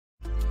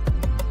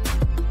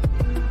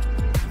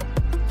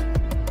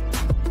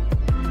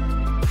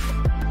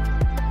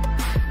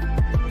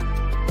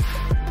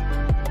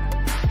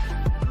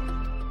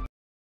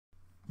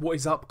What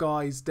is up,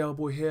 guys?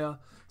 Delboy here.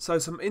 So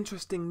some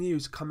interesting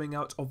news coming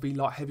out of the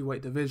light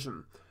heavyweight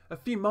division. A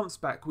few months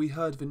back we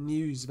heard the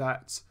news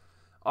that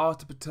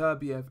Artur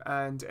Beterbiev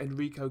and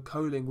Enrico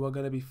Koelling were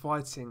going to be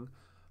fighting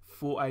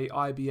for a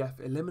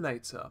IBF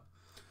eliminator.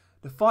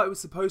 The fight was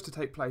supposed to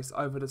take place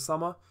over the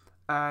summer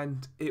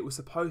and it was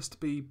supposed to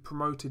be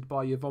promoted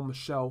by Yvonne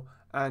Michelle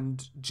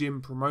and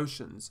Jim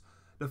Promotions.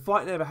 The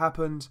fight never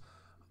happened.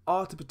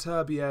 Artur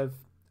Beterbiev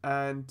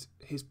and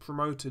his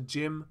promoter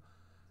Jim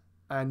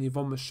and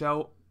Yvonne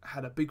Michelle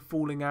had a big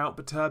falling out.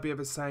 Beterbiev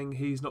is saying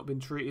he's not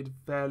been treated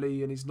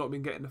fairly and he's not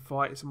been getting the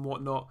fights and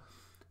whatnot.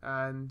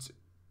 And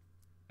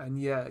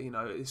yeah, you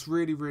know, it's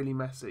really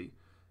messy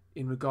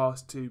in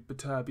regards to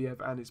Beterbiev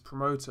and his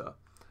promoter.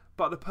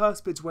 But the purse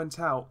bids went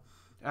out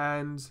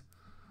and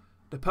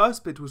the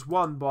purse bid was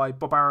won by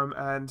Bob Arum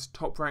and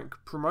Top Rank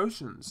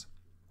Promotions.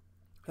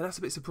 And that's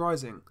a bit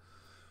surprising.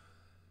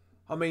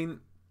 I mean,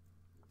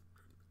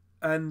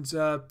 and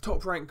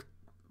Top Rank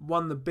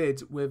won the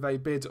bid with a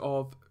bid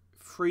of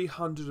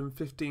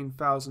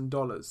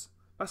 $315,000.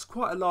 That's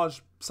quite a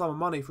large sum of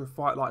money for a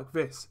fight like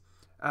this.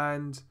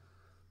 And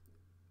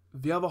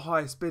the other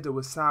highest bidder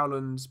was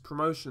Sauerland's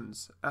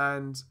Promotions,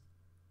 and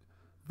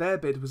their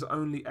bid was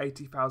only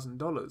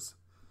 $80,000.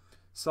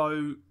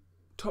 So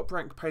Top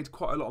Rank paid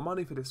quite a lot of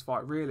money for this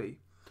fight, really.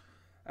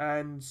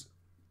 And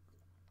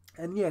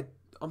yeah,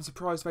 I'm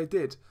surprised they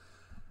did.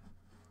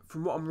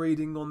 From what I'm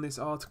reading on this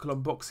article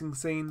on Boxing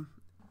Scene,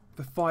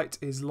 the fight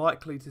is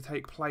likely to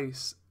take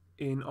place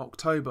in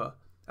October.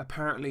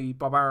 Apparently,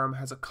 Bob Arum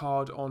has a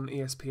card on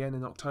ESPN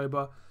in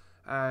October,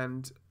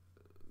 and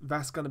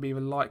that's going to be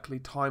the likely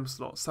time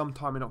slot,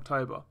 sometime in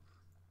October.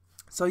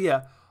 So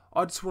yeah,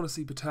 I just want to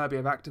see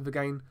Beterbiev active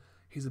again.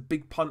 He's a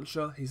big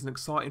puncher, he's an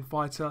exciting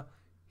fighter,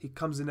 he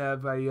comes in there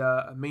with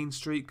a mean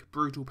streak,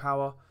 brutal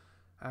power,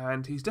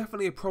 and he's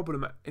definitely a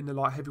problem in the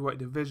light heavyweight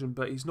division,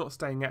 but he's not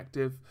staying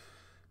active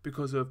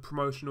because of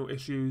promotional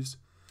issues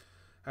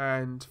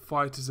and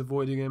fighters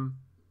avoiding him,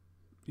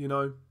 you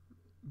know.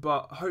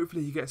 But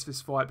hopefully he gets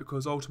this fight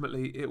because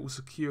ultimately it will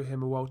secure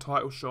him a world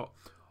title shot.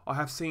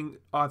 I've seen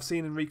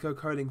Enrico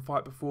Koelling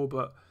fight before,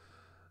 but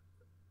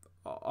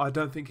I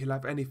don't think he'll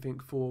have anything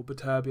for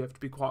Beterbiev, to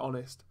be quite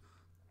honest.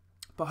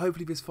 But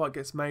hopefully this fight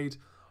gets made.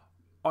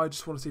 I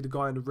just want to see the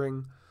guy in the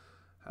ring,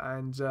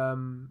 and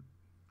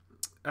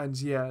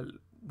yeah,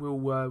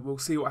 we'll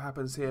see what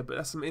happens here. But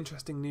that's some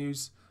interesting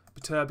news.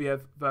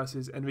 Beterbiev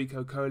versus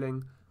Enrico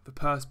Koelling. The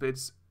purse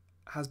bids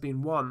has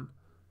been won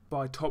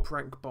by Top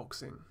Rank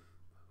Boxing.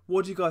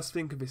 What do you guys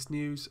think of this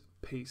news?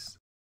 Peace.